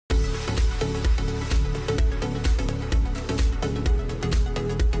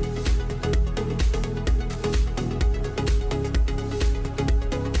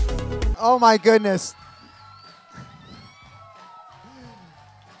Oh, my goodness.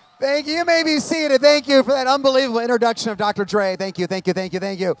 Thank you. You may be seated. Thank you for that unbelievable introduction of Dr. Dre. Thank you, thank you, thank you,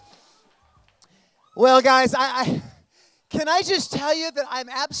 thank you. Well, guys, can I just tell you that I'm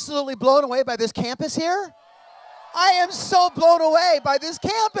absolutely blown away by this campus here? I am so blown away by this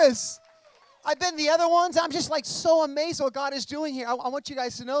campus. I've been to the other ones. I'm just like so amazed what God is doing here. I want you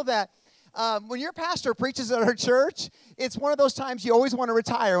guys to know that when your pastor preaches at our church, it's one of those times you always want to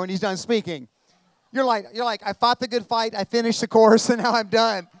retire when he's done speaking. You're like, I fought the good fight, I finished the course, and now I'm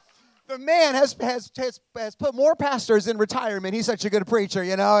done. The man has put more pastors in retirement. He's such a good preacher,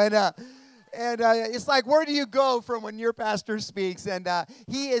 you know, and it's like, where do you go from when your pastor speaks? And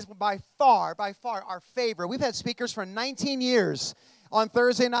he is by far our favorite. We've had speakers for 19 years on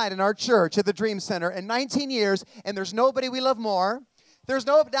Thursday night in our church at the Dream Center, and 19 years, and there's nobody we love more. There's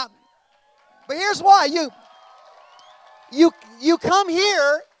no doubt. But here's why. You come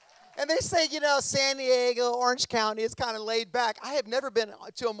here, and they say, you know, San Diego, Orange County, it's kind of laid back. I have never been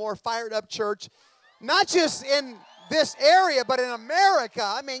to a more fired up church, not just in this area, but in America.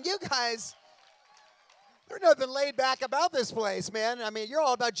 I mean, you guys, there's nothing laid back about this place, man. I mean, you're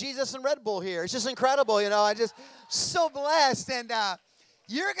all about Jesus and Red Bull here. It's just incredible, you know. I'm just so blessed. And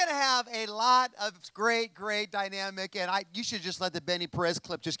you're going to have a lot of great dynamic, and you should just let the Benny Perez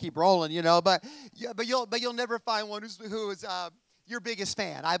clip just keep rolling, you know. But you'll never find one who is your biggest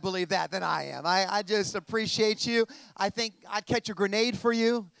fan. I believe that than I am. I just appreciate you. I think I'd catch a grenade for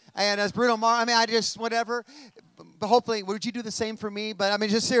you. And as Bruno Mars, I mean, I just, whatever. But hopefully, would you do the same for me? But I mean,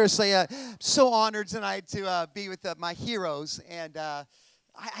 just seriously, so honored tonight to be with my heroes. And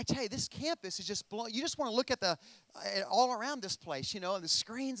I tell you, this campus is just blowing. You just want to look at all around this place, you know, and the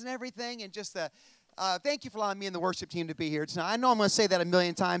screens and everything. And just thank you for allowing me and the worship team to be here tonight. I know I'm going to say that a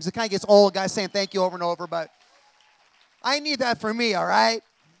million times. It kind of gets old, guys saying thank you over and over, but I need that for me, all right?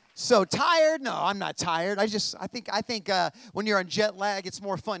 So tired? No, I'm not tired. I think when you're on jet lag, it's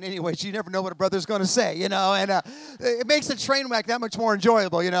more fun anyways. You never know what a brother's going to say, you know, and it makes the train wreck that much more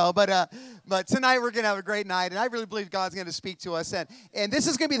enjoyable, you know. But tonight we're going to have a great night, and I really believe God's going to speak to us. And this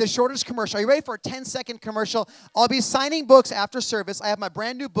is going to be the shortest commercial. Are you ready for a 10-second commercial? I'll be signing books after service. I have my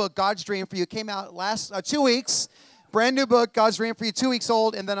brand new book, God's Dream for You. It came out last 2 weeks. Brand new book, God's Dream for You, 2 weeks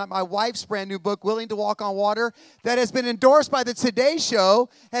old. And then my wife's brand new book, Willing to Walk on Water, that has been endorsed by the Today Show,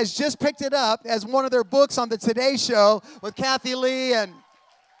 has just picked it up as one of their books on the Today Show with Kathy Lee. And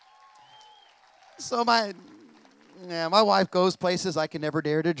so my wife goes places I can never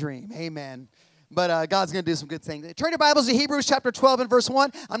dare to dream. Amen. But God's going to do some good things. Turn your Bibles to Hebrews chapter 12 and verse 1.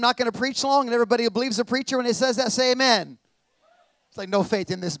 I'm not going to preach long, and everybody who believes the preacher when he says that, say amen. It's like no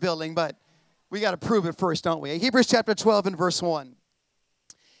faith in this building, but we got to prove it first, don't we? Hebrews chapter 12 and verse 1.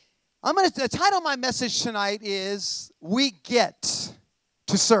 The title of my message tonight is We Get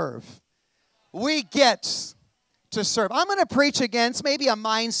to Serve. We get to serve. I'm going to preach against maybe a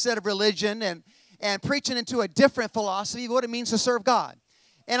mindset of religion and preaching into a different philosophy of what it means to serve God.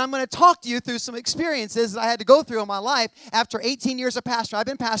 And I'm going to talk to you through some experiences that I had to go through in my life after 18 years of pastoring. I've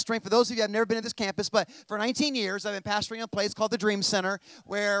been pastoring, for those of you who have never been to this campus, but for 19 years, I've been pastoring a place called the Dream Center,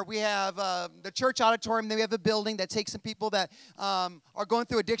 where we have the church auditorium, then we have a building that takes some people that are going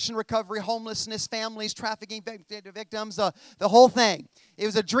through addiction recovery, homelessness, families, trafficking victims, the whole thing. It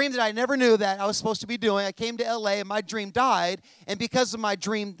was a dream that I never knew that I was supposed to be doing. I came to L.A. and my dream died, and because of my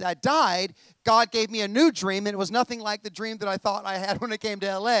dream that died, God gave me a new dream, and it was nothing like the dream that I thought I had when I came to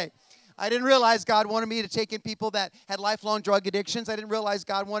L.A. I didn't realize God wanted me to take in people that had lifelong drug addictions. I didn't realize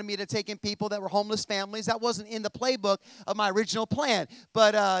God wanted me to take in people that were homeless families. That wasn't in the playbook of my original plan.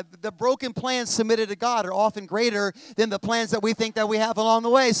 But the broken plans submitted to God are often greater than the plans that we think that we have along the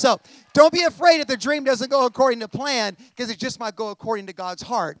way. So don't be afraid if the dream doesn't go according to plan, because it just might go according to God's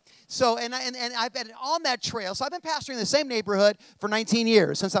heart. So, and I've been on that trail. So I've been pastoring in the same neighborhood for 19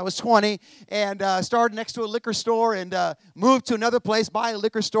 years, since I was 20, and started next to a liquor store and moved to another place by a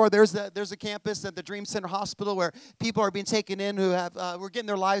liquor store. There's a campus at the Dream Center Hospital where people are being taken in who we're getting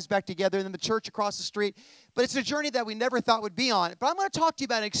their lives back together, and then the church across the street. But it's a journey that we never thought would be on. But I'm going to talk to you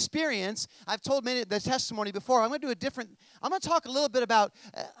about an experience. I've told many the testimony before. I'm going to talk a little bit about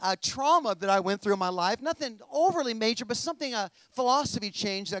a trauma that I went through in my life. Nothing overly major, but something, a philosophy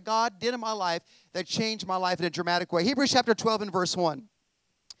change that God did in my life that changed my life in a dramatic way. Hebrews chapter 12 and verse 1.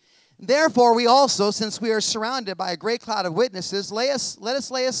 Therefore, we also, since we are surrounded by a great cloud of witnesses, let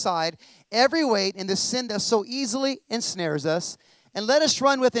us lay aside every weight and the sin that so easily ensnares us, and let us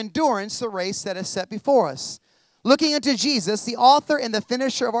run with endurance the race that is set before us, looking unto Jesus, the author and the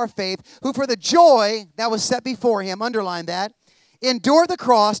finisher of our faith, who for the joy that was set before him, underline that, endured the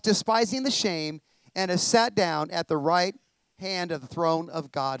cross, despising the shame, and has sat down at the right hand of the throne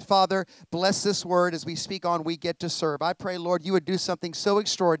of God. Father, bless this word as we speak on We Get to Serve. I pray, Lord, you would do something so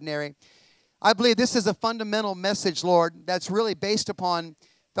extraordinary. I believe this is a fundamental message, Lord, that's really based upon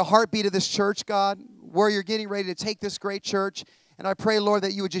the heartbeat of this church, God, where you're getting ready to take this great church. And I pray, Lord,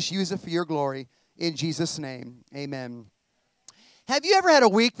 that you would just use it for your glory. In Jesus' name, amen. Have you ever had a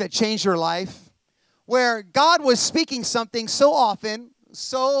week that changed your life, where God was speaking something so often,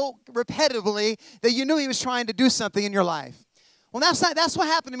 so repetitively, that you knew he was trying to do something in your life? Well, that's what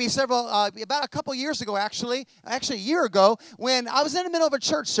happened to me about a couple years ago, actually a year ago, when I was in the middle of a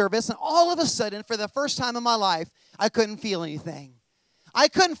church service, and all of a sudden, for the first time in my life, I couldn't feel anything. I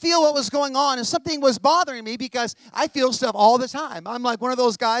couldn't feel what was going on, and something was bothering me because I feel stuff all the time. I'm like one of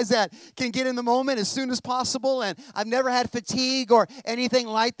those guys that can get in the moment as soon as possible, and I've never had fatigue or anything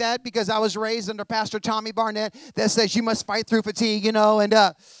like that because I was raised under Pastor Tommy Barnett that says you must fight through fatigue, and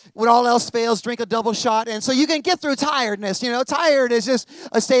when all else fails, drink a double shot, and so you can get through tiredness. Tired is just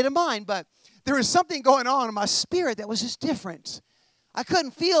a state of mind, but there was something going on in my spirit that was just different. I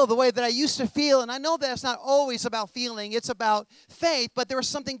couldn't feel the way that I used to feel, and I know that it's not always about feeling, it's about faith, but there was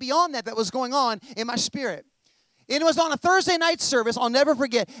something beyond that was going on in my spirit. It was on a Thursday night service. I'll never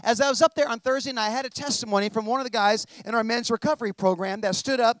forget. As I was up there on Thursday night, I had a testimony from one of the guys in our men's recovery program that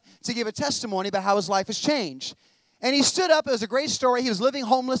stood up to give a testimony about how his life has changed. And he stood up. It was a great story. He was living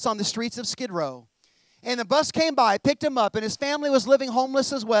homeless on the streets of Skid Row. And the bus came by, picked him up, and his family was living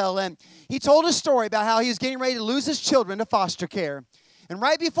homeless as well. And he told a story about how he was getting ready to lose his children to foster care. And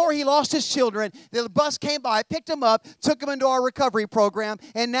right before he lost his children, the bus came by, picked him up, took him into our recovery program,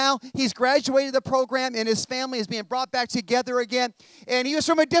 and now he's graduated the program, and his family is being brought back together again. And he was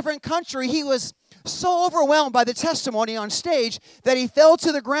from a different country. He was so overwhelmed by the testimony on stage that he fell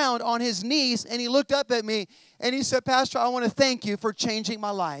to the ground on his knees, and he looked up at me, and he said, "Pastor, I want to thank you for changing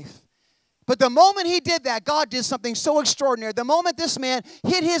my life." But the moment he did that, God did something so extraordinary. The moment this man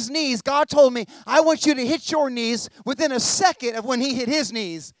hit his knees, God told me, "I want you to hit your knees within a second of when he hit his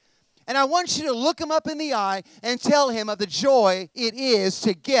knees. And I want you to look him up in the eye and tell him of the joy it is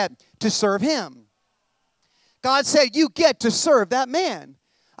to get to serve him." God said, "You get to serve that man."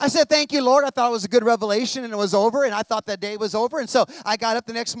 I said, "Thank you, Lord." I thought it was a good revelation, and it was over, and I thought that day was over. And so I got up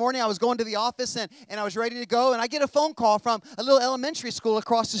the next morning. I was going to the office, and I was ready to go, and I get a phone call from a little elementary school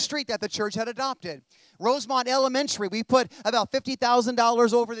across the street that the church had adopted. Rosemont Elementary. We put about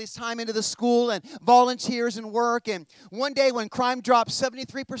 $50,000 over this time into the school and volunteers and work. And one day when crime dropped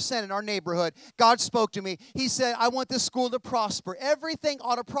 73% in our neighborhood, God spoke to me. He said, "I want this school to prosper. Everything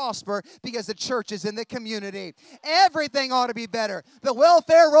ought to prosper because the church is in the community. Everything ought to be better. The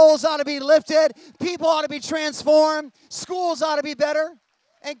welfare rolls ought to be lifted. People ought to be transformed. Schools ought to be better."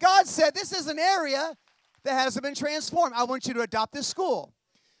 And God said, "This is an area that hasn't been transformed. I want you to adopt this school."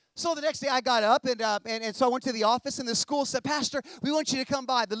 So the next day I got up, and so I went to the office, and the school said, "Pastor, we want you to come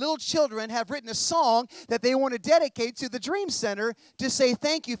by. The little children have written a song that they want to dedicate to the Dream Center to say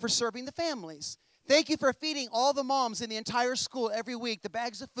thank you for serving the families. Thank you for feeding all the moms in the entire school every week, the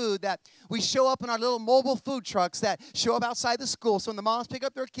bags of food that we show up in our little mobile food trucks that show up outside the school. So when the moms pick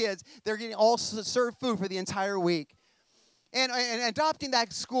up their kids, they're getting all served food for the entire week." And adopting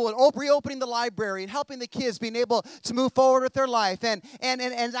that school and reopening the library and helping the kids being able to move forward with their life. And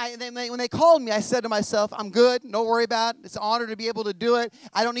when they called me, I said to myself, "I'm good. Don't worry about it. It's an honor to be able to do it.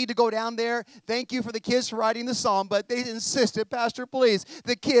 I don't need to go down there. Thank you for the kids for writing the song." But they insisted, "Pastor, please,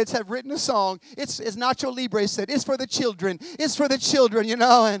 the kids have written a song. It's Nacho Libre said, it's for the children. It's for the children,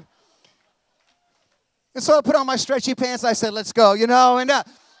 And so I put on my stretchy pants. I said, "Let's go, And I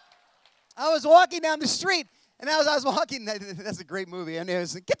was walking down the street. And as I was walking, that's a great movie. And it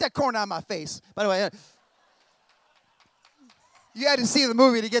was, "Get that corn out of my face." By the way, you had to see the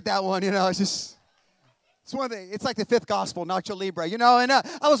movie to get that one, It's one of it's like the fifth gospel, Nacho Libre, And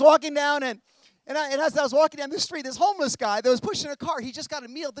I was walking down, and as I was walking down the street, this homeless guy that was pushing a cart, he just got a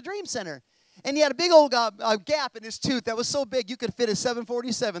meal at the Dream Center. And he had a big old gap in his tooth that was so big you could fit a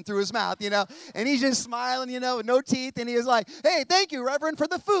 747 through his mouth, And he's just smiling, with no teeth. And he was like, "Hey, thank you, Reverend, for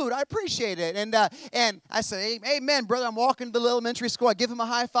the food. I appreciate it." And I said, "Hey, amen, brother." I'm walking to the elementary school. I give him a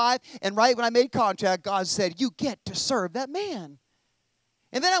high five. And right when I made contact, God said, "You get to serve that man."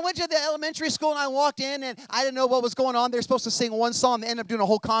 And then I went to the elementary school, and I walked in, and I didn't know what was going on. They were supposed to sing one song. They ended up doing a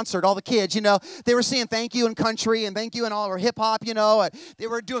whole concert, all the kids, They were singing thank you in country and thank you in all our hip-hop, They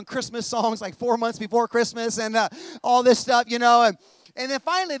were doing Christmas songs like 4 months before Christmas and all this stuff, And then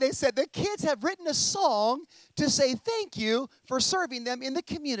finally they said, "The kids have written a song to say thank you for serving them in the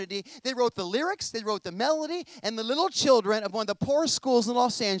community." They wrote the lyrics, they wrote the melody, and the little children of one of the poorest schools in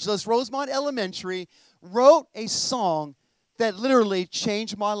Los Angeles, Rosemont Elementary, wrote a song that literally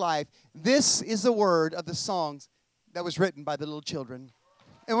changed my life. This is the word of the songs that was written by the little children.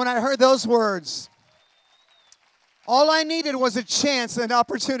 And when I heard those words, all I needed was a chance, an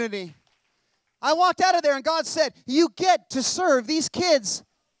opportunity. I walked out of there and God said, you get to serve these kids.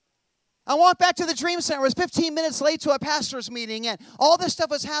 I walked back to the Dream Center. I was 15 minutes late to a pastor's meeting, and all this stuff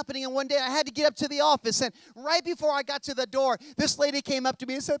was happening, and one day I had to get up to the office, and right before I got to the door, this lady came up to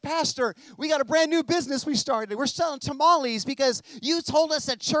me and said, Pastor, we got a brand new business we started. We're selling tamales because you told us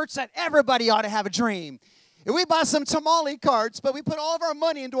at church that everybody ought to have a dream. And we bought some tamale carts, but we put all of our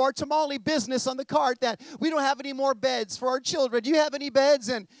money into our tamale business on the cart that we don't have any more beds for our children. Do you have any beds?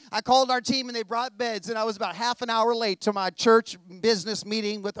 And I called our team, and they brought beds, and I was about half an hour late to my church business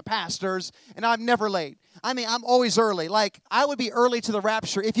meeting with the pastors, and I'm never late. I mean, I'm always early. Like, I would be early to the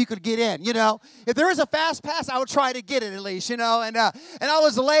rapture if you could get in, you know. If there is a fast pass, I would try to get it at least, you know. And I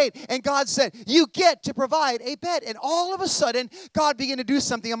was late, and God said, you get to provide a bed. And all of a sudden, God began to do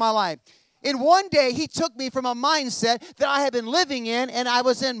something in my life. In one day, he took me from a mindset that I had been living in, and I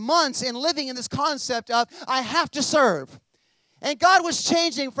was in months in living in this concept of I have to serve. And God was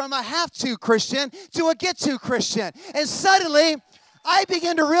changing from a have-to Christian to a get-to Christian. And suddenly, I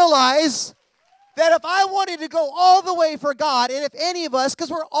began to realize that if I wanted to go all the way for God, and if any of us, because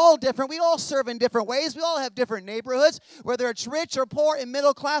we're all different, we all serve in different ways, we all have different neighborhoods, whether it's rich or poor and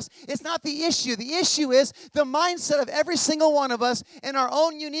middle class, it's not the issue. The issue is the mindset of every single one of us in our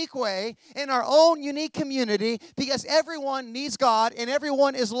own unique way, in our own unique community, because everyone needs God, and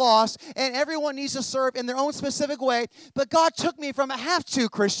everyone is lost, and everyone needs to serve in their own specific way. But God took me from a have-to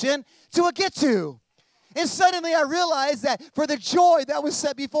Christian to a get-to. And suddenly I realized that for the joy that was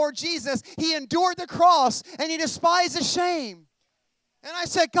set before Jesus, he endured the cross and he despised the shame. And I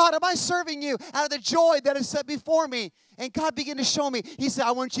said, God, am I serving you out of the joy that is set before me? And God began to show me. He said,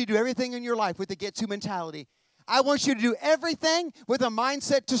 I want you to do everything in your life with the get-to mentality. I want you to do everything with a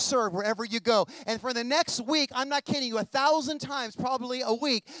mindset to serve wherever you go. And for the next week, I'm not kidding you, 1,000 times, probably a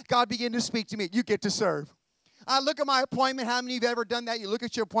week, God began to speak to me. You get to serve. I look at my appointment. How many of you have ever done that? You look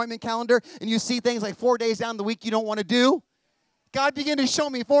at your appointment calendar and you see things like 4 days down the week you don't want to do. God began to show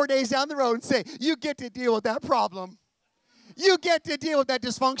me 4 days down the road and say, you get to deal with that problem. You get to deal with that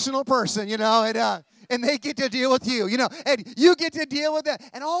dysfunctional person, you know, and they get to deal with you, you know, and you get to deal with that.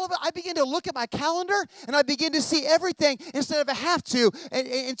 And all of it, I begin to look at my calendar, and I begin to see everything instead of a have to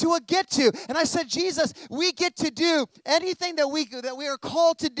and to a get to. And I said, Jesus, we get to do anything that we are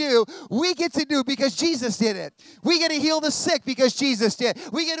called to do, we get to do because Jesus did it. We get to heal the sick because Jesus did.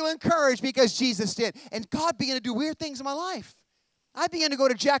 We get to encourage because Jesus did. And God began to do weird things in my life. I began to go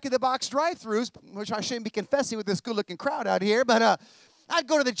to Jack in the Box drive-thrus, which I shouldn't be confessing with this good-looking crowd out here, but I'd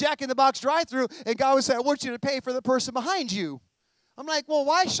go to the Jack in the Box drive-thru, and God would say, I want you to pay for the person behind you. I'm like, well,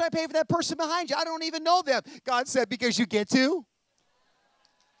 why should I pay for that person behind you? I don't even know them. God said, because you get to.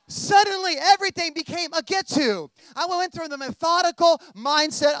 Suddenly, everything became a get-to. I went through the methodical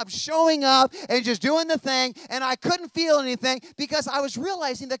mindset of showing up and just doing the thing, and I couldn't feel anything because I was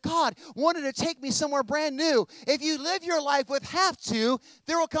realizing that God wanted to take me somewhere brand new. If you live your life with have to,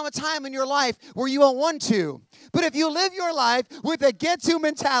 there will come a time in your life where you won't want to. But if you live your life with a get-to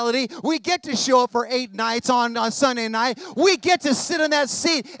mentality, we get to show up for 8 nights on Sunday night. We get to sit in that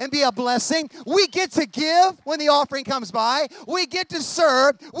seat and be a blessing. We get to give when the offering comes by. We get to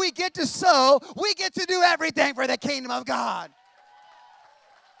serve. We get to sow. We get to do everything for the kingdom of God.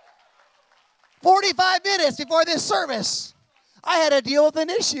 45 minutes before this service, I had to deal with an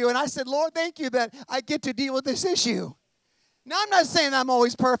issue. And I said, Lord, thank you that I get to deal with this issue. Now, I'm not saying I'm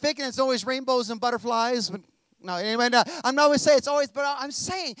always perfect and it's always rainbows and butterflies. But no, anyway, no, I'm not going to say it's always, but I'm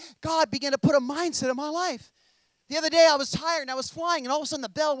saying God began to put a mindset in my life. The other day I was tired and I was flying, and all of a sudden the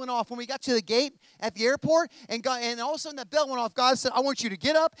bell went off when we got to the gate at the airport, and all of a sudden the bell went off. God said, I want you to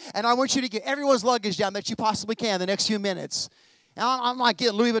get up, and I want you to get everyone's luggage down that you possibly can the next few minutes. And I'm like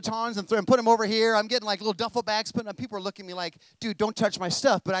getting Louis Vuittons and put them over here. I'm getting like little duffel bags putting up. People are looking at me like, dude, don't touch my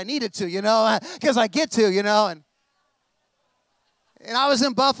stuff. But I needed to, you know, because I get to, you know. And I was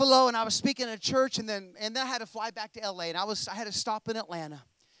in Buffalo, and I was speaking at church, and then I had to fly back to L.A., and I had to stop in Atlanta.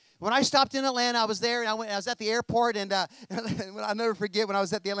 When I stopped in Atlanta, I was there, and I was at the airport, and I'll never forget when I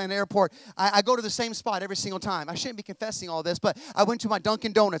was at the Atlanta airport, I go to the same spot every single time. I shouldn't be confessing all this, but I went to my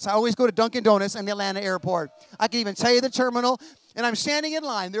Dunkin' Donuts. I always go to Dunkin' Donuts in the Atlanta airport. I can even tell you the terminal, and I'm standing in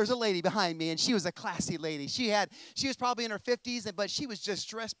line. There's a lady behind me, and she was a classy lady. She was probably in her 50s, but she was just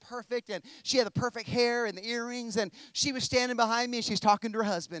dressed perfect, and she had the perfect hair and the earrings, and she was standing behind me, and she's talking to her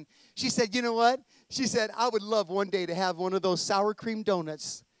husband. She said, you know what? She said, I would love one day to have one of those sour cream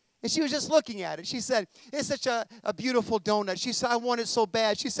donuts. And she was just looking at it. She said, it's such a beautiful donut. She said, I want it so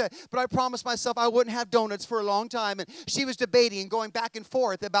bad. She said, but I promised myself I wouldn't have donuts for a long time. And she was debating and going back and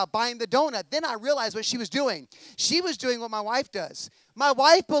forth about buying the donut. Then I realized what she was doing. She was doing what my wife does. My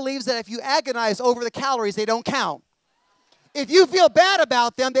wife believes that if you agonize over the calories, they don't count. If you feel bad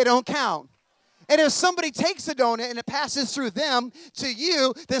about them, they don't count. And if somebody takes a donut and it passes through them to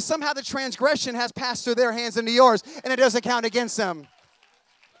you, then somehow the transgression has passed through their hands into yours, and it doesn't count against them.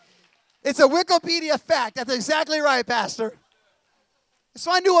 It's a Wikipedia fact. That's exactly right, Pastor. So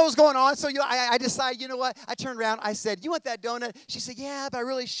I knew what was going on. So I decided, you know what? I turned around. I said, you want that donut? She said, yeah, but I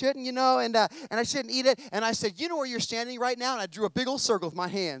really shouldn't, and I shouldn't eat it. And I said, you know where you're standing right now? And I drew a big old circle with my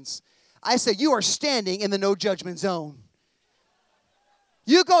hands. I said, you are standing in the no judgment zone.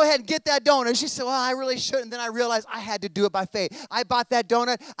 You go ahead and get that donut. She said, well, I really shouldn't. Then I realized I had to do it by faith. I bought that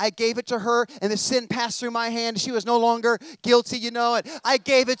donut. I gave it to her, and the sin passed through my hand. She was no longer guilty, and I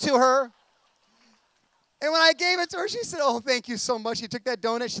gave it to her. And when I gave it to her, she said, oh, thank you so much. She took that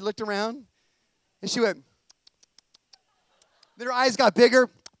donut. She looked around, and she went. Then her eyes got bigger.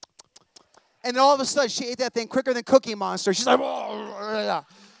 And then all of a sudden, she ate that thing quicker than Cookie Monster. She's like,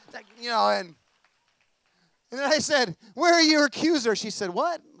 And then I said, where are your accuser? She said,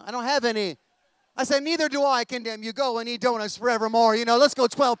 what? I don't have any. I said, neither do I condemn you. Go and eat donuts forevermore. Let's go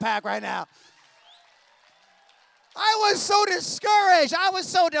 12-pack right now. I was so discouraged. I was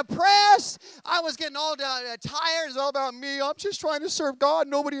so depressed. I was getting all tired. It's all about me. I'm just trying to serve God.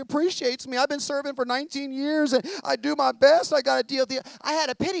 Nobody appreciates me. I've been serving for 19 years, and I do my best. I got to deal with it. I had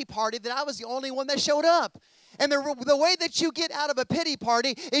a pity party that I was the only one that showed up. And the way that you get out of a pity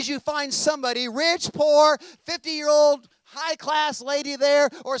party is you find somebody, rich, poor, 50-year-old, high-class lady there,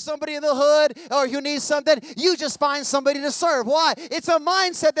 or somebody in the hood, or who needs something. You just find somebody to serve. Why? It's a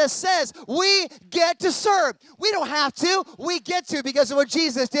mindset that says we get to serve. We don't have to. We get to because of what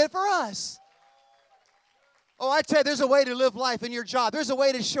Jesus did for us. Oh, I tell you, there's a way to live life in your job. There's a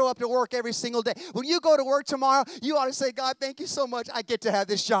way to show up to work every single day. When you go to work tomorrow, you ought to say, God, thank you so much. I get to have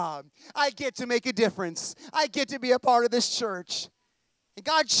this job. I get to make a difference. I get to be a part of this church. And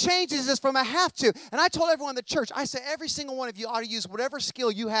God changes us from a have to. And I told everyone in the church, I said, every single one of you ought to use whatever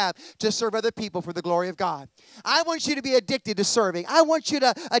skill you have to serve other people for the glory of God. I want you to be addicted to serving. I want you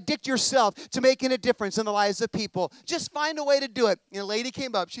to addict yourself to making a difference in the lives of people. Just find a way to do it. And a lady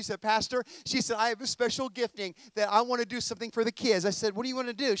came up. She said, Pastor, I have a special gifting that I want to do something for the kids. I said, what do you want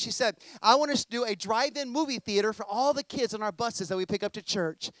to do? She said, I want us to do a drive-in movie theater for all the kids on our buses that we pick up to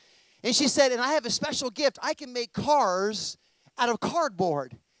church. And she said, and I have a special gift. I can make cars out of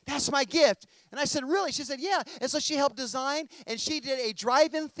cardboard. That's my gift. And I said, really? She said, yeah. And so she helped design, and she did a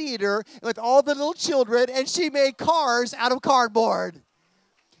drive-in theater with all the little children, and she made cars out of cardboard.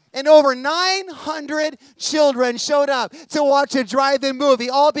 And over 900 children showed up to watch a drive-in movie,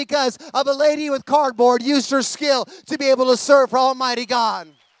 all because of a lady with cardboard used her skill to be able to serve for Almighty God.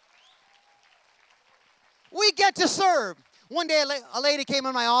 We get to serve. One day, a lady came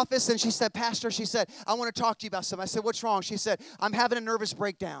in my office, and she said, Pastor, she said, I want to talk to you about something. I said, what's wrong? She said, I'm having a nervous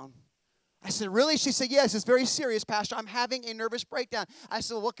breakdown. I said, really? She said, yes, it's very serious, Pastor. I'm having a nervous breakdown. I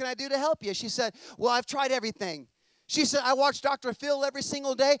said, well, what can I do to help you? She said, well, I've tried everything. She said, I watch Dr. Phil every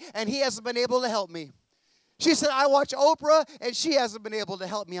single day, and he hasn't been able to help me. She said, I watch Oprah, and she hasn't been able to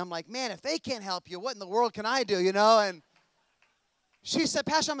help me. I'm like, man, if they can't help you, what in the world can I do, And she said,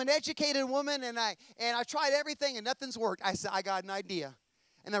 Pastor, I'm an educated woman, and I tried everything, and nothing's worked. I said, I got an idea.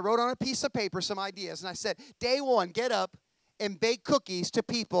 And I wrote on a piece of paper some ideas, and I said, day one, get up and bake cookies to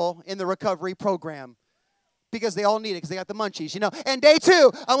people in the recovery program because they all need it because they got the munchies, And day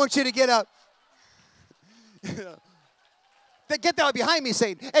two, I want you to get up. Get that behind me,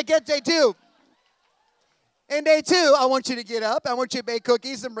 Satan. And get day two. And day two, I want you to get up. I want you to bake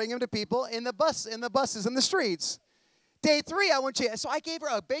cookies and bring them to people in the buses, in the streets. Day three, so I gave her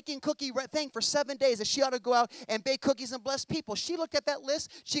a baking cookie thing for 7 days that she ought to go out and bake cookies and bless people. She looked at that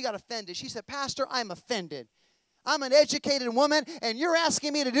list. She got offended. She said, Pastor, I'm offended. I'm an educated woman, and you're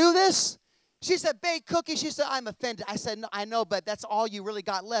asking me to do this? She said, bake cookies. She said, I'm offended. I said, no, I know, but that's all you really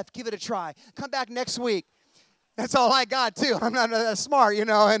got left. Give it a try. Come back next week. That's all I got, too. I'm not that smart,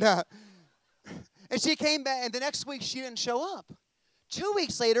 And she came back, and the next week she didn't show up. 2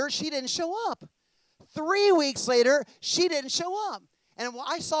 weeks later, she didn't show up. 3 weeks later, she didn't show up. And when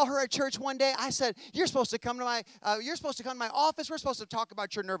I saw her at church one day, I said, you're supposed to come to my office. We're supposed to talk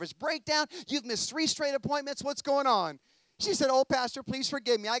about your nervous breakdown. You've missed 3 straight appointments. What's going on? She said, oh, Pastor, please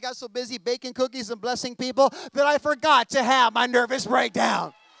forgive me. I got so busy baking cookies and blessing people that I forgot to have my nervous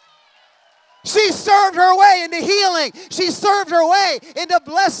breakdown. She served her way into healing. She served her way into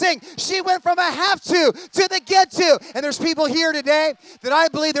blessing. She went from a have to the get to. And there's people here today that I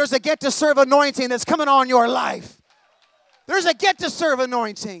believe there's a get to serve anointing that's coming on your life. There's a get to serve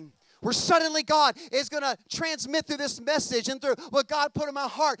anointing where suddenly God is going to transmit through this message and through what God put in my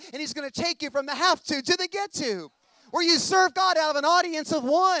heart. And He's going to take you from the have to the get to. Where you serve God out of an audience of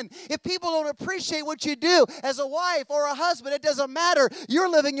one. If people don't appreciate what you do as a wife or a husband, it doesn't matter. You're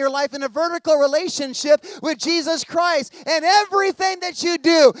living your life in a vertical relationship with Jesus Christ. And everything that you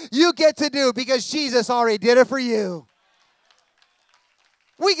do, you get to do because Jesus already did it for you.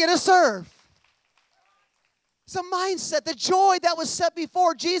 We get to serve. It's a mindset. The joy that was set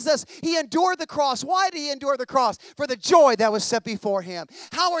before Jesus, He endured the cross. Why did He endure the cross? For the joy that was set before Him.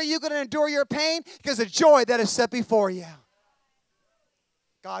 How are you going to endure your pain? Because the joy that is set before you.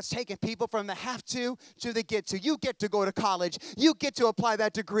 God's taking people from the have to the get to. You get to go to college. You get to apply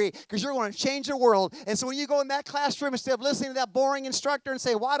that degree because you're going to change the world. And so when you go in that classroom, instead of listening to that boring instructor and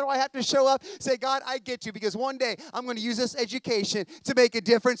say, why do I have to show up? Say, God, I get you because one day I'm going to use this education to make a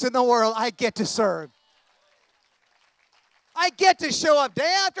difference in the world. I get to serve. I get to show up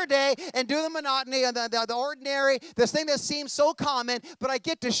day after day and do the monotony and the ordinary, this thing that seems so common, but I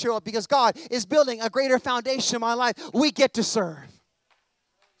get to show up because God is building a greater foundation in my life. We get to serve.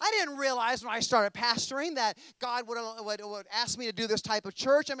 I didn't realize when I started pastoring that God would ask me to do this type of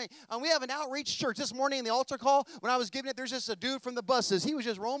church. I mean, we have an outreach church. This morning in the altar call, when I was giving it, there's just a dude from the buses. He was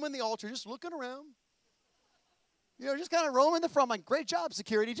just roaming the altar, just looking around. Just kind of roaming the front. Like, great job,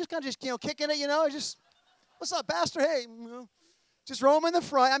 security. Just kind of kicking it, just... What's up, Pastor? Hey, just roaming the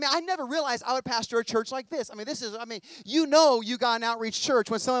front. I mean, I never realized I would pastor a church like this. I mean, you got an outreach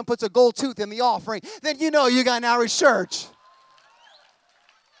church when someone puts a gold tooth in the offering. Then you got an outreach church.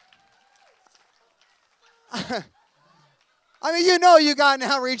 I mean, you got an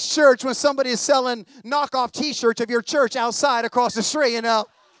outreach church when somebody is selling knockoff T-shirts of your church outside across the street, I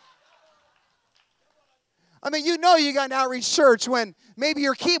mean, you got an outreach church when maybe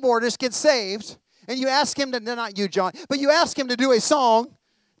your keyboardist gets saved. And you ask him to, not you, John, but you ask him to do a song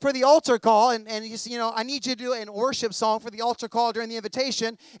for the altar call. And you say, I need you to do a worship song for the altar call during the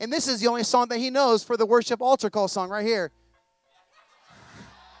invitation. And this is the only song that he knows for the worship altar call song right here.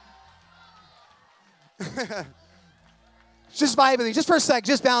 Just vibe with me. Just for a sec.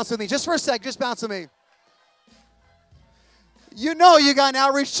 Just bounce with me. Just for a sec. Just bounce with me. You got an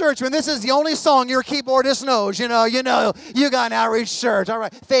outreach church when this is the only song your keyboardist knows. You got an outreach church. All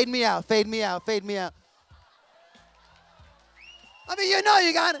right, fade me out, fade me out, fade me out. I mean, you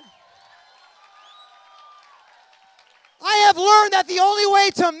got it. I have learned that the only way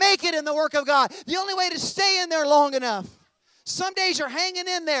to make it in the work of God, the only way to stay in there long enough. Some days you're hanging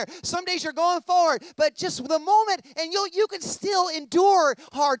in there. Some days you're going forward. But just the moment, and you can still endure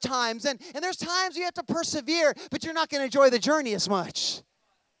hard times. And there's times you have to persevere, but you're not going to enjoy the journey as much.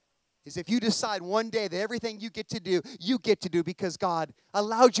 Is if you decide one day that everything you get to do because God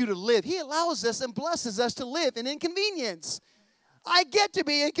allowed you to live. He allows us and blesses us to live in inconvenience. I get to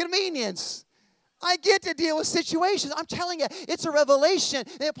be inconvenienced. I get to deal with situations. I'm telling you, it's a revelation.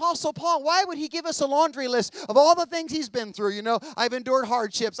 The Apostle Paul, why would he give us a laundry list of all the things he's been through? I've endured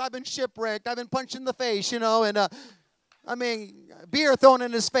hardships. I've been shipwrecked. I've been punched in the face, beer thrown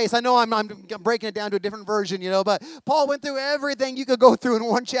in his face. I know I'm breaking it down to a different version, but Paul went through everything you could go through in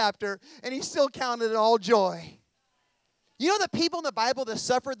one chapter, and he still counted it all joy. The people in the Bible that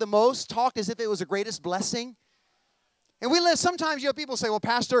suffered the most talked as if it was the greatest blessing. And sometimes people say, well,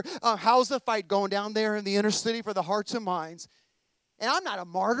 Pastor, how's the fight going down there in the inner city for the hearts and minds? And I'm not a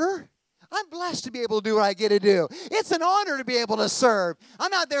martyr. I'm blessed to be able to do what I get to do. It's an honor to be able to serve.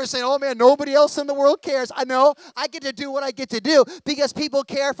 I'm not there saying, oh, man, nobody else in the world cares. I know I get to do what I get to do because people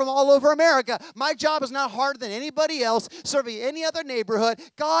care from all over America. My job is not harder than anybody else serving any other neighborhood.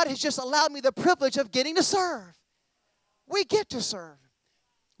 God has just allowed me the privilege of getting to serve. We get to serve.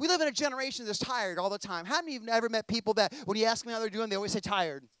 We live in a generation that's tired all the time. How many of you have ever met people that when you ask them how they're doing, they always say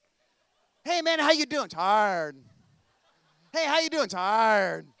tired? Hey, man, how you doing? Tired. Hey, how you doing?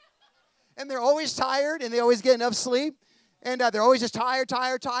 Tired. And they're always tired, and they always get enough sleep. And they're always just tired.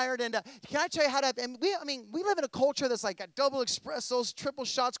 And can I tell you how to, we live in a culture that's like got double espressos, triple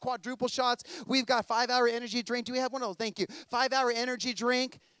shots, quadruple shots. We've got 5-hour energy drink. Do we have one? Oh, thank you. 5-hour energy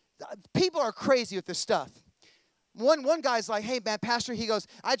drink. People are crazy with this stuff. One guy's like, hey, man, Pastor, he goes,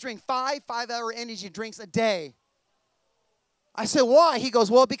 I drink 5-hour energy drinks a day. I said, why? He goes,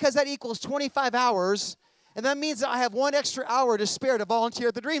 well, because that equals 25 hours, and that means that I have 1 extra hour to spare to volunteer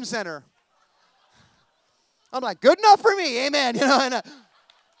at the Dream Center. I'm like, good enough for me, amen.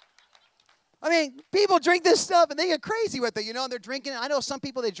 I mean, people drink this stuff and they get crazy with it, and they're drinking it. I know some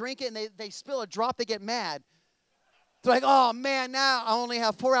people, they drink it and they spill a drop, they get mad. They're like, oh man, now I only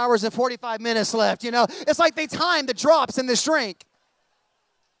have 4 hours and 45 minutes left, It's like they time the drops in this drink.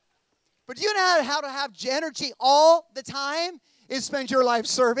 But do you know how to have energy all the time? Is spend your life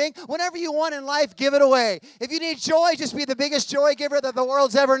serving. Whenever you want in life, give it away. If you need joy, just be the biggest joy giver that the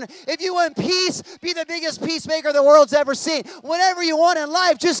world's ever known. If you want peace, be the biggest peacemaker the world's ever seen. Whatever you want in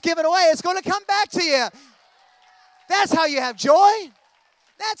life, just give it away. It's going to come back to you. That's how you have joy.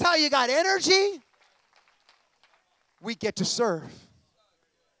 That's how you got energy. We get to serve.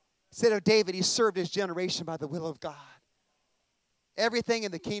 Instead of David, he served his generation by the will of God. Everything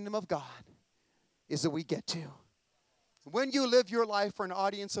in the kingdom of God is that we get to. When you live your life for an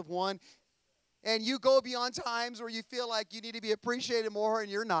audience of one, and you go beyond times where you feel like you need to be appreciated more and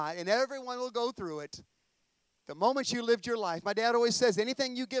you're not, and everyone will go through it. The moment you lived your life, my dad always says,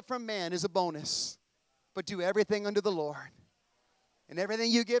 anything you get from man is a bonus, but do everything unto the Lord. And everything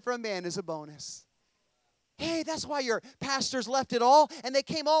you get from man is a bonus. Hey, that's why your pastors left it all, and they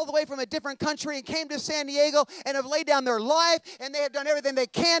came all the way from a different country and came to San Diego and have laid down their life, and they have done everything they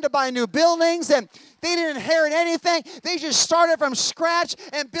can to buy new buildings, and they didn't inherit anything. They just started from scratch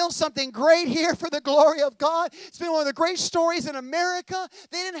and built something great here for the glory of God. It's been one of the great stories in America.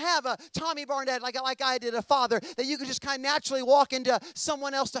 They didn't have a Tommy Barnett like I did, a father, that you could just kind of naturally walk into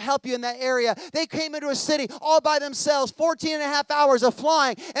someone else to help you in that area. They came into a city all by themselves, 14 and a half hours of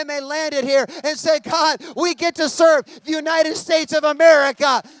flying, and they landed here and said, God, we get to serve the United States of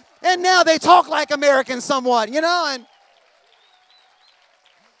America. And now they talk like Americans somewhat, and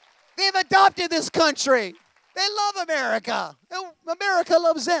they've adopted this country. They love America. America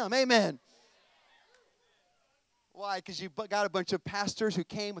loves them. Amen. Why? Because you've got a bunch of pastors who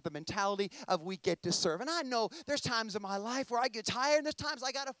came with the mentality of we get to serve. And I know there's times in my life where I get tired, and there's times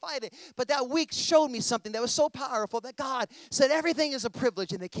I got to fight it. But that week showed me something that was so powerful that God said everything is a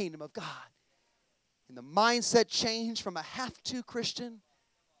privilege in the kingdom of God. And the mindset changed from a have-to Christian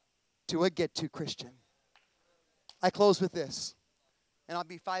to a get-to Christian. I close with this. And I'll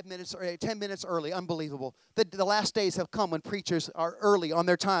be 5 minutes or 10 minutes early. Unbelievable. The last days have come when preachers are early on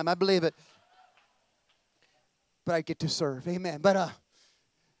their time. I believe it. But I get to serve. Amen. But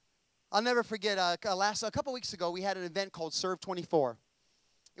I'll never forget, a couple weeks ago, we had an event called Serve 24.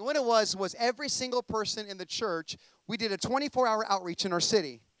 And what it was every single person in the church, we did a 24-hour outreach in our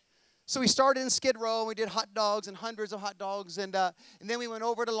city. So we started in Skid Row, and we did hot dogs and hundreds of hot dogs, and then we went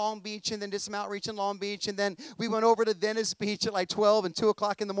over to Long Beach and then did some outreach in Long Beach, and then we went over to Venice Beach at like 12 and 2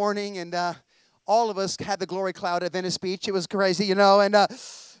 o'clock in the morning, and all of us had the glory cloud at Venice Beach. It was crazy, and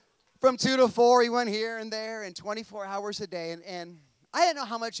from 2 to 4, we went here and there, and 24 hours a day, and I didn't know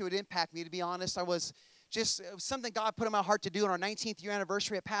how much it would impact me, to be honest. It was something God put in my heart to do on our 19th year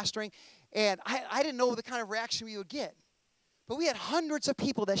anniversary of pastoring, and I didn't know the kind of reaction we would get. But we had hundreds of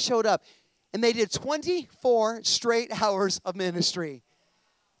people that showed up, and they did 24 straight hours of ministry.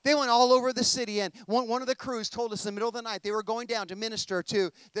 They went all over the city, and one of the crews told us in the middle of the night they were going down to minister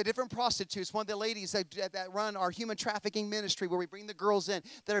to the different prostitutes. One of the ladies that run our human trafficking ministry, where we bring the girls in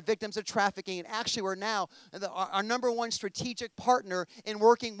that are victims of trafficking. And actually, we're now our number one strategic partner in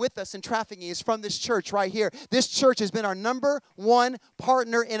working with us in trafficking is from this church right here. This church has been our number one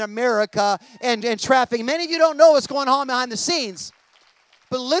partner in America and trafficking. Many of you don't know what's going on behind the scenes,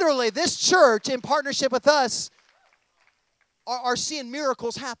 but literally, this church, in partnership with us, are seeing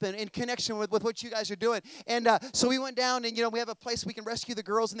miracles happen in connection with what you guys are doing. And so we went down, and, we have a place we can rescue the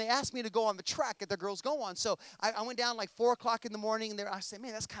girls. And they asked me to go on the track that the girls go on. So I went down like 4 o'clock in the morning. And I said,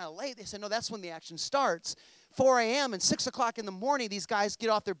 man, that's kind of late. They said, no, that's when the action starts. 4 a.m. and 6 o'clock in the morning, these guys get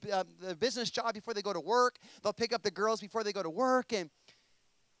off their business job before they go to work. They'll pick up the girls before they go to work. And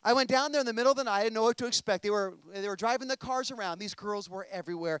I went down there in the middle of the night. I didn't know what to expect. They were driving the cars around. These girls were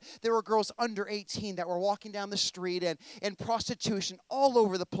everywhere. There were girls under 18 that were walking down the street and prostitution all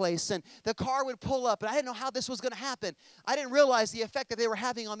over the place. And the car would pull up, and I didn't know how this was going to happen. I didn't realize the effect that they were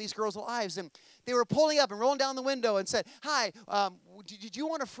having on these girls' lives. And they were pulling up and rolling down the window and said, hi, did you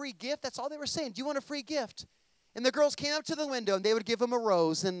want a free gift? That's all they were saying. Do you want a free gift? And the girls came up to the window, and they would give them a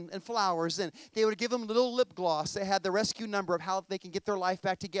rose and flowers, and they would give them a little lip gloss. They had the rescue number of how they can get their life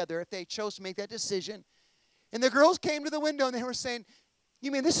back together if they chose to make that decision. And the girls came to the window, and they were saying, you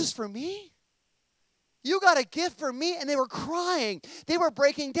mean this is for me? You got a gift for me? And they were crying. They were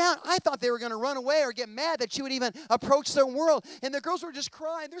breaking down. I thought they were going to run away or get mad that she would even approach their world. And the girls were just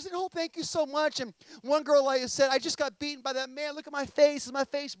crying. They're saying, oh, thank you so much. And one girl said, I just got beaten by that man. Look at my face. Is my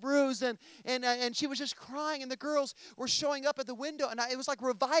face bruised? And she was just crying. And the girls were showing up at the window. And it was like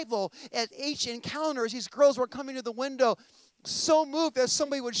revival at each encounter as these girls were coming to the window. so moved that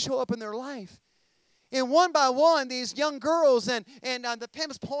somebody would show up in their life. And one by one, these young girls and the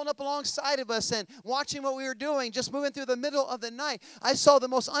pimps pulling up alongside of us and watching what we were doing, just moving through the middle of the night. I saw the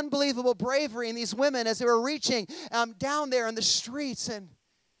most unbelievable bravery in these women as they were reaching down there in the streets. And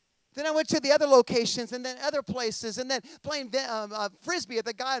then I went to the other locations and then other places and then playing Frisbee at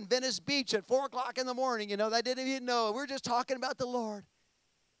the guy in Venice Beach at 4 o'clock in the morning, that I didn't even know. We were just talking about the Lord.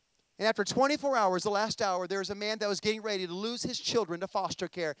 And after 24 hours, the last hour, there was a man that was getting ready to lose his children to foster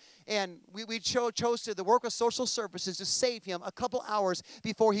care. And we chose to work with social services to save him a couple hours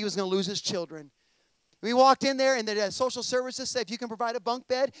before he was going to lose his children. We walked in there, and the social services said, if you can provide a bunk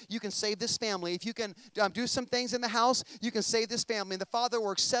bed, you can save this family. If you can do some things in the house, you can save this family. And the father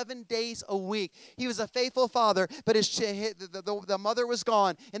worked 7 days a week. He was a faithful father, but the mother was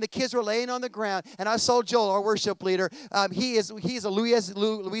gone, and the kids were laying on the ground. And I saw Joel, our worship leader. He's a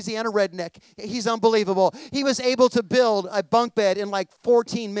Louisiana redneck. He's unbelievable. He was able to build a bunk bed in like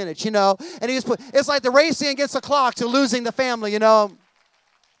 14 minutes, And it's like the racing against the clock to losing the family, And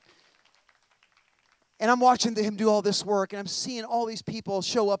I'm watching him do all this work, and I'm seeing all these people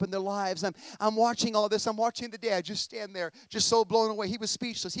show up in their lives. I'm watching all this. I'm watching the dad just stand there, just so blown away. He was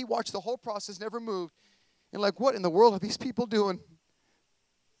speechless. He watched the whole process, never moved. And like, what in the world are these people doing?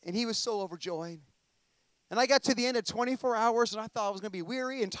 And he was so overjoyed. And I got to the end of 24 hours, and I thought I was going to be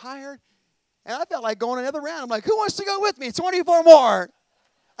weary and tired. And I felt like going another round. I'm like, who wants to go with me? 24 more.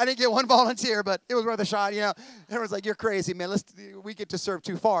 I didn't get one volunteer, but it was worth a shot, Everyone's like, you're crazy, man. We get to serve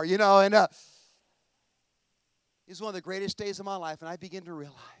too far, And it was one of the greatest days of my life, and I began to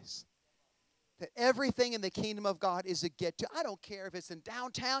realize that everything in the kingdom of God is a get to. I don't care if it's in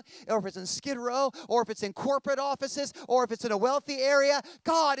downtown, or if it's in Skid Row, or if it's in corporate offices, or if it's in a wealthy area.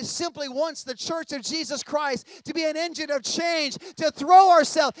 God simply wants the church of Jesus Christ to be an engine of change, to throw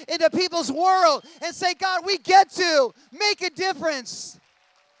ourselves into people's world and say, God, we get to make a difference.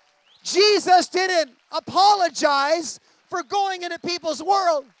 Jesus didn't apologize for going into people's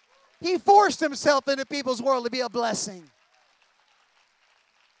world. He forced himself into people's world to be a blessing.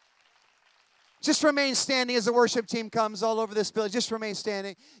 Just remain standing as the worship team comes all over this building. Just remain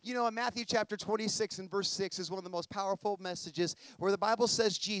standing. In Matthew chapter 26 and verse 6 is one of the most powerful messages where the Bible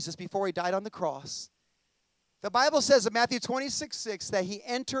says Jesus, before he died on the cross, the Bible says in Matthew 26:6 that he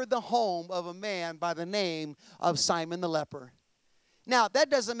entered the home of a man by the name of Simon the leper. Now, that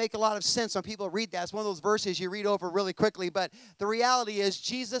doesn't make a lot of sense when people read that. It's one of those verses you read over really quickly. But the reality is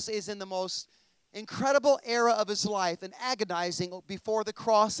Jesus is in the most incredible era of his life and agonizing before the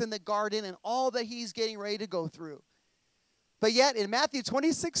cross in the garden and all that he's getting ready to go through. But yet, in Matthew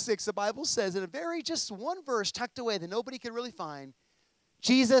 26:6, the Bible says, in a very just one verse tucked away that nobody can really find,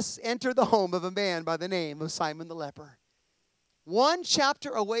 Jesus entered the home of a man by the name of Simon the leper. One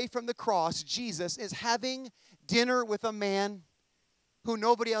chapter away from the cross, Jesus is having dinner with a man who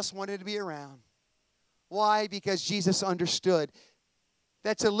nobody else wanted to be around. Why? Because Jesus understood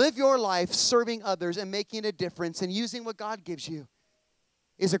that to live your life serving others and making a difference and using what God gives you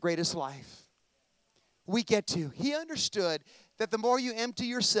is the greatest life. We get to. He understood that the more you empty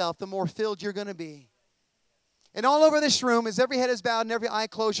yourself, the more filled you're going to be. And all over this room, as every head is bowed and every eye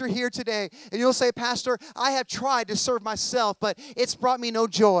closed, you're here today, and you'll say, Pastor, I have tried to serve myself, but it's brought me no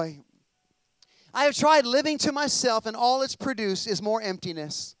joy. I have tried living to myself, and all it's produced is more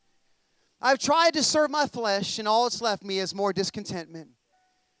emptiness. I've tried to serve my flesh, and all it's left me is more discontentment.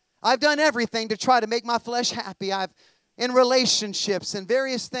 I've done everything to try to make my flesh happy. I've in relationships and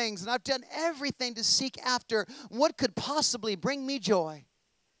various things, and I've done everything to seek after what could possibly bring me joy.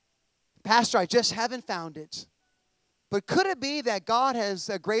 Pastor, I just haven't found it. But could it be that God has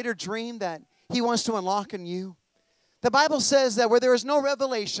a greater dream that he wants to unlock in you? The Bible says that where there is no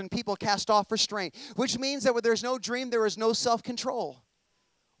revelation, people cast off restraint, which means that where there's no dream, there is no self-control.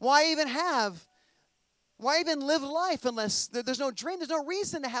 Why even live life unless there's no dream? There's no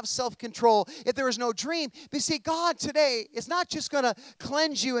reason to have self-control if there is no dream. But you see, God today is not just going to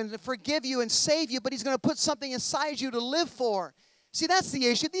cleanse you and forgive you and save you, but he's going to put something inside you to live for. See, that's the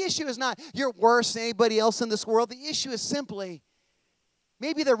issue. The issue is not you're worse than anybody else in this world. The issue is simply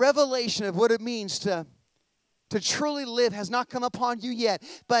maybe the revelation of what it means to truly live has not come upon you yet.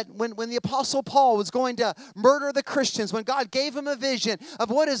 But when the Apostle Paul was going to murder the Christians, when God gave him a vision of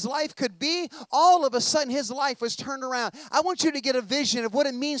what his life could be, all of a sudden his life was turned around. I want you to get a vision of what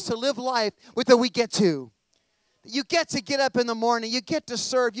it means to live life with the we get to. You get to get up in the morning. You get to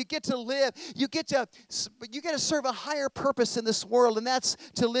serve. You get to live. You get to serve a higher purpose in this world, and that's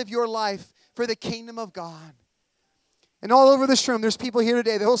to live your life for the kingdom of God. And all over this room, there's people here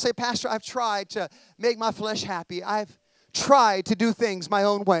today that will say, Pastor, I've tried to make my flesh happy. I've tried to do things my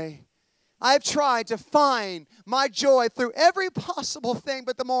own way. I've tried to find my joy through every possible thing,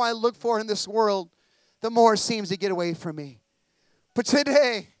 but the more I look for it in this world, the more it seems to get away from me. But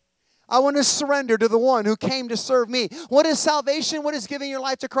today, I want to surrender to the one who came to serve me. What is salvation? What is giving your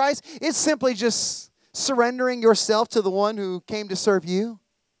life to Christ? It's simply just surrendering yourself to the one who came to serve you.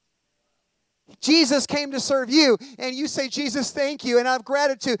 Jesus came to serve you, and you say, Jesus, thank you, and I have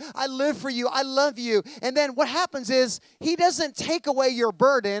gratitude. I live for you. I love you. And then what happens is he doesn't take away your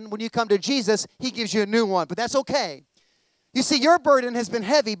burden when you come to Jesus. He gives you a new one, but that's okay. You see, your burden has been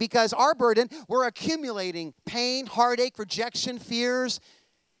heavy because our burden, we're accumulating pain, heartache, rejection, fears.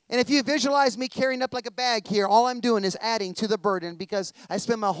 And if you visualize me carrying up like a bag here, all I'm doing is adding to the burden because I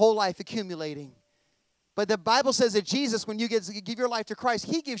spend my whole life accumulating. But the Bible says that Jesus, when you give your life to Christ,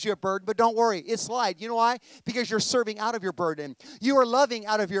 he gives you a burden, but don't worry, it's light. You know why? Because you're serving out of your burden. You are loving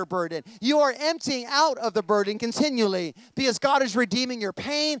out of your burden. You are emptying out of the burden continually because God is redeeming your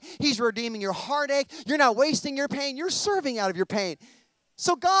pain. He's redeeming your heartache. You're not wasting your pain. You're serving out of your pain.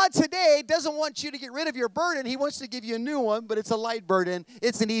 So God today doesn't want you to get rid of your burden. He wants to give you a new one, but it's a light burden.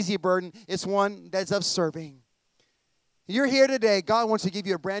 It's an easy burden. It's one that's of serving. You're here today. God wants to give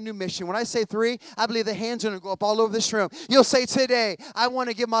you a brand new mission. When I say 3, I believe the hands are going to go up all over this room. You'll say today, I want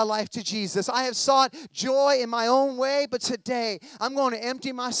to give my life to Jesus. I have sought joy in my own way, but today I'm going to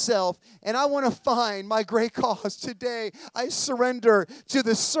empty myself and I want to find my great cause. Today I surrender to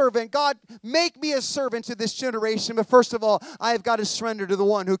the servant. God, make me a servant to this generation. But first of all, I have got to surrender to the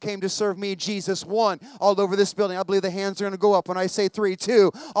one who came to serve me, Jesus. 1, all over this building. I believe the hands are going to go up when I say 3.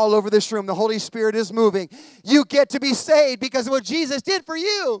 2, all over this room. The Holy Spirit is moving. You get to be saved because of what Jesus did for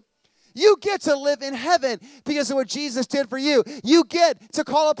you. You get to live in heaven because of what Jesus did for you. You get to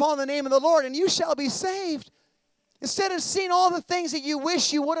call upon the name of the Lord and you shall be saved. Instead of seeing all the things that you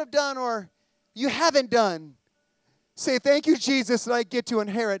wish you would have done or you haven't done, say, thank you, Jesus, that I get to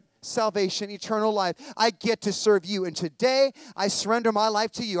inherit salvation, eternal life. I get to serve you. And today, I surrender my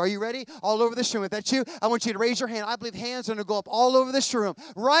life to you. Are you ready? All over this room. If that's you, I want you to raise your hand. I believe hands are going to go up all over this room.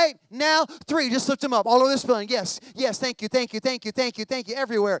 Right now, 3. Just lift them up all over this building. Yes, yes. Thank you, thank you, thank you, thank you, thank you.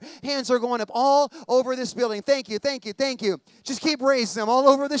 Everywhere. Hands are going up all over this building. Thank you, thank you, thank you. Just keep raising them all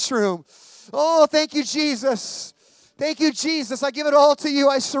over this room. Oh, thank you, Jesus. Thank you, Jesus. I give it all to you.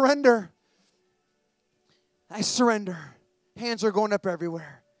 I surrender. I surrender. Hands are going up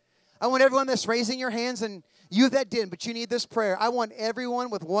everywhere. I want everyone that's raising your hands, and you that didn't, but you need this prayer. I want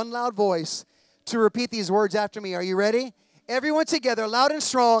everyone with one loud voice to repeat these words after me. Are you ready? Everyone together, loud and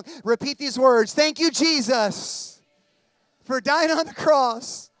strong, repeat these words. Thank you, Jesus, for dying on the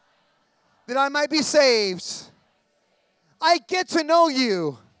cross that I might be saved. I get to know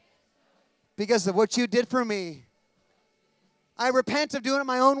you because of what you did for me. I repent of doing it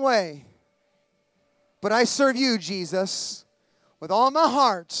my own way, but I serve you, Jesus, with all my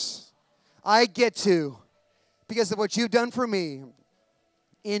heart. I get to because of what you've done for me.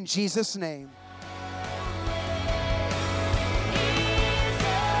 In Jesus' name.